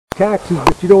taxes,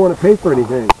 but you don't want to pay for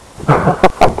anything.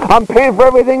 I'm paying for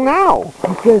everything now.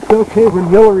 You say it's okay when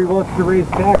Hillary wants to raise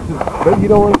taxes, but you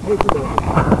don't want to pay for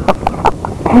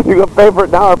that. You can pay for it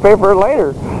now or pay for it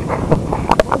later.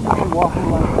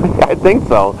 I think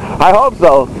so. I hope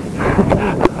so.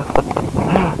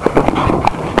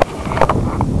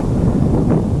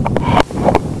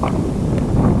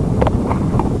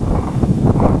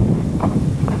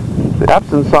 The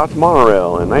Epsom Salt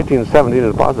monorail. In 1917,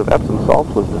 a deposit of Epsom salts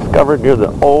was discovered near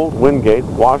the old Wingate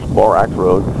Wash Borax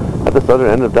Road at the southern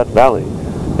end of Death Valley.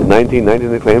 In 1919,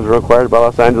 the claims were acquired by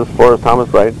Los Angeles florist Thomas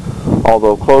Wright.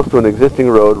 Although close to an existing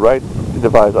road, Wright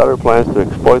devised other plans to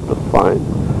exploit the find.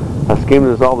 A scheme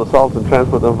to dissolve the salts and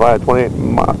transport them via a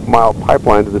 28-mile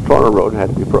pipeline to the Toronto Road had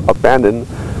to be abandoned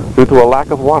due to a lack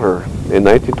of water. In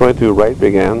 1922, Wright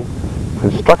began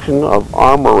construction of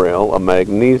monorail, a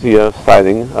magnesia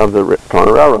siding of the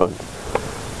Toronto Railroad.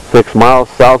 6 miles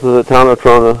south of the town of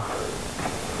Toronto.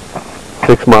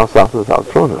 6 miles south of the town of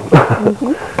Toronto.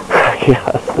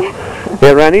 Yes.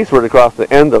 It ran eastward across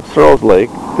the end of Searles Lake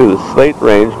through the Slate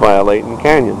Range via Layton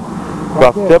Canyon.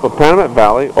 Across the tip of Panamint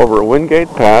Valley over Wingate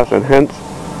Pass, and hence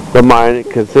the mine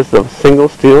consists of a single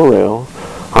steel rail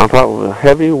on top of a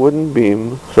heavy wooden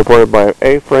beam supported by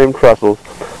A-frame trestles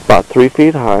about 3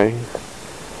 feet high.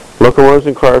 Locomotives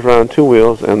and cars ran on 2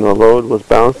 wheels, and the load was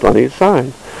balanced on each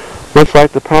side, much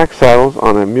like the pack saddles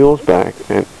on a mule's back.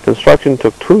 And construction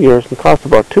took 2 years and cost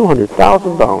about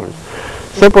 $200,000.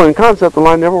 Simple in concept, the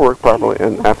line never worked properly,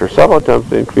 and after several attempts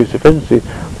to increase efficiency,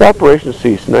 the operation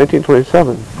ceased in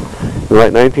 1927. In the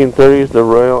late 1930s, the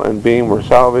rail and beam were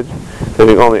salvaged,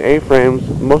 leaving only A-frames,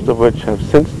 most of which have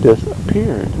since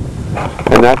disappeared.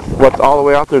 And that's what's all the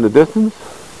way out there in the distance?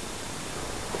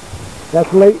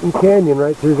 That's Layton Canyon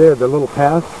right through there, the little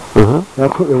pass.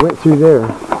 That's what we went through there.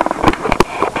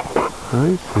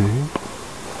 I see.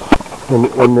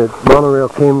 And the monorail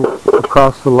came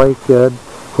across the lake bed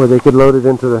where they could load it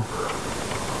into the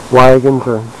wagons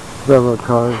or railroad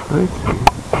cars. I see.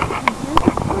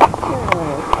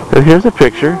 And here's a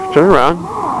picture. Turn around.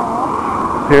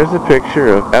 Here's a picture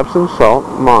of Epsom Salt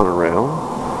monorail.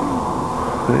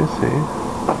 I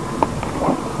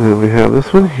see. And we have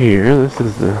this one here. This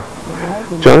is the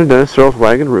John and Dennis Searles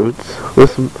wagon routes.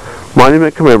 This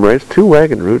monument commemorates 2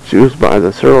 wagon routes used by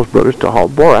the Searles brothers to haul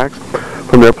borax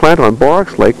from their plant on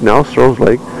Borax Lake, now Searles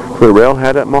Lake, to the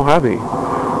railhead at Mojave.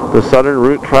 The southern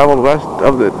route traveled west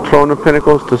of the Toronto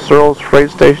Pinnacles to Searles Freight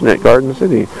Station at Garden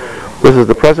City. This is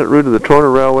the present route of the Toronto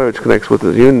Railway, which connects with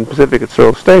the Union Pacific at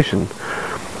Searles Station.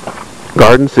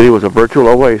 Garden City was a virtual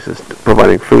oasis,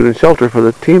 providing food and shelter for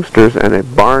the teamsters and a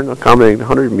barn accommodating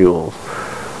 100 mules.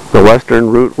 The western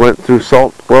route went through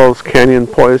Salt Wells Canyon,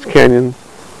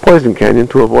 Poison Canyon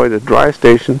to avoid a dry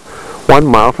station 1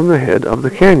 mile from the head of the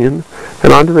canyon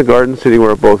and onto the Garden City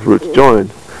where both routes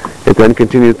joined. It then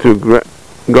continued through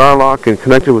Garlock and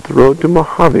connected with the road to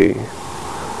Mojave.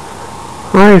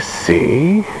 I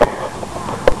see.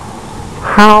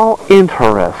 How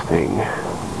interesting.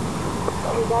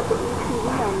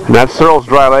 And that's Searles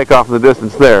Dry Lake off in the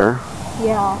distance there.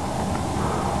 Yeah.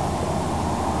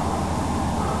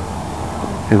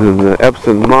 And then the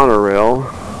Epsom monorail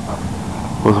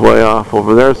was way off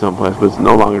over there someplace, but it's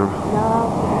no longer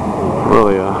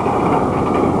really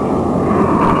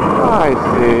I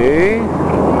see.